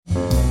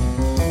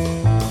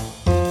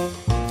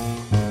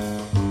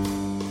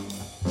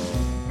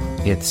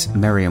It's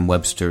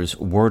Merriam-Webster's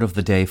Word of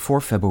the Day for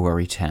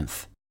February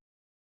 10th.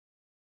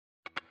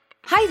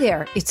 Hi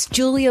there, it's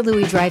Julia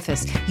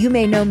Louis-Dreyfus. You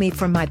may know me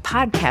from my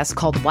podcast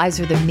called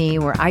Wiser Than Me,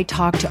 where I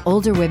talk to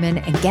older women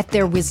and get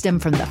their wisdom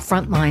from the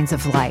front lines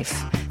of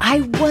life.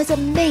 I was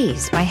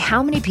amazed by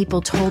how many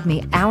people told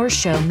me our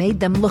show made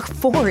them look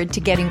forward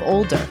to getting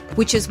older,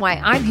 which is why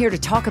I'm here to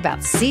talk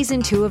about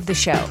Season 2 of the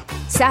show.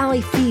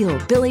 Sally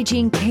Field, Billie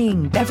Jean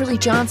King, Beverly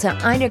Johnson,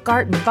 Ina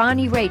Garten,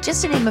 Bonnie Raitt,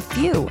 just to name a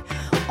few.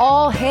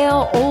 All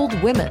hail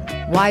old women.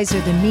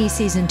 Wiser Than Me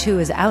Season 2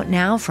 is out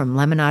now from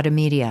Lemonada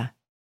Media.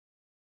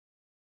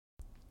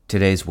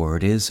 Today's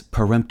word is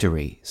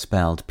peremptory,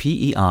 spelled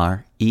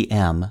P-E-R-E-M-P-T-O-R-Y.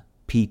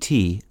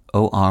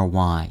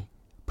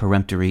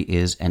 Peremptory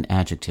is an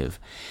adjective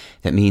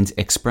that means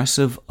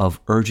expressive of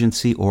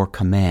urgency or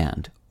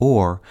command,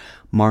 or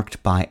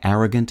marked by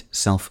arrogant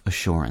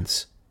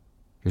self-assurance.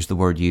 Here's the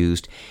word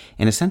used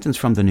in a sentence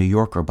from The New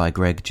Yorker by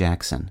Greg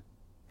Jackson.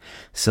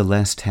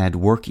 Celeste had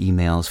work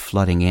emails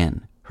flooding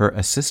in. Her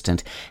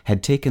assistant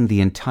had taken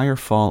the entire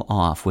fall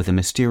off with a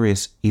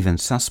mysterious, even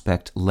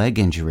suspect, leg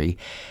injury,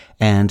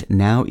 and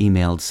now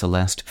emailed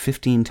Celeste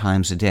 15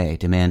 times a day,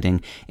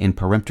 demanding in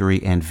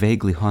peremptory and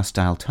vaguely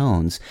hostile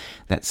tones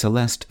that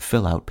Celeste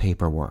fill out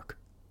paperwork.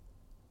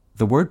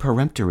 The word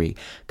peremptory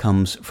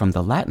comes from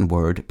the Latin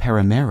word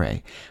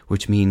peremere,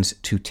 which means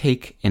to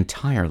take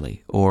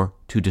entirely or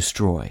to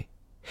destroy.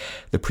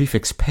 The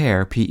prefix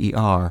per,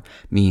 P-E-R,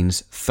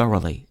 means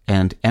thoroughly,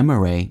 and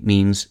emere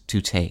means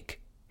to take,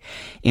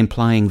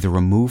 implying the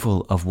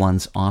removal of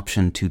one's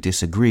option to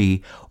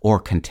disagree or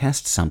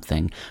contest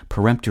something.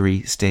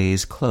 Peremptory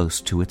stays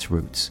close to its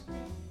roots.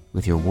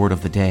 With your Word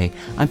of the Day,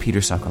 I'm Peter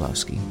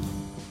Sokolowski.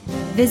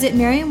 Visit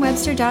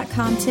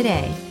Merriam-Webster.com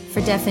today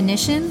for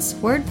definitions,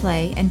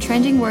 wordplay, and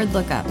trending word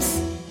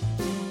lookups.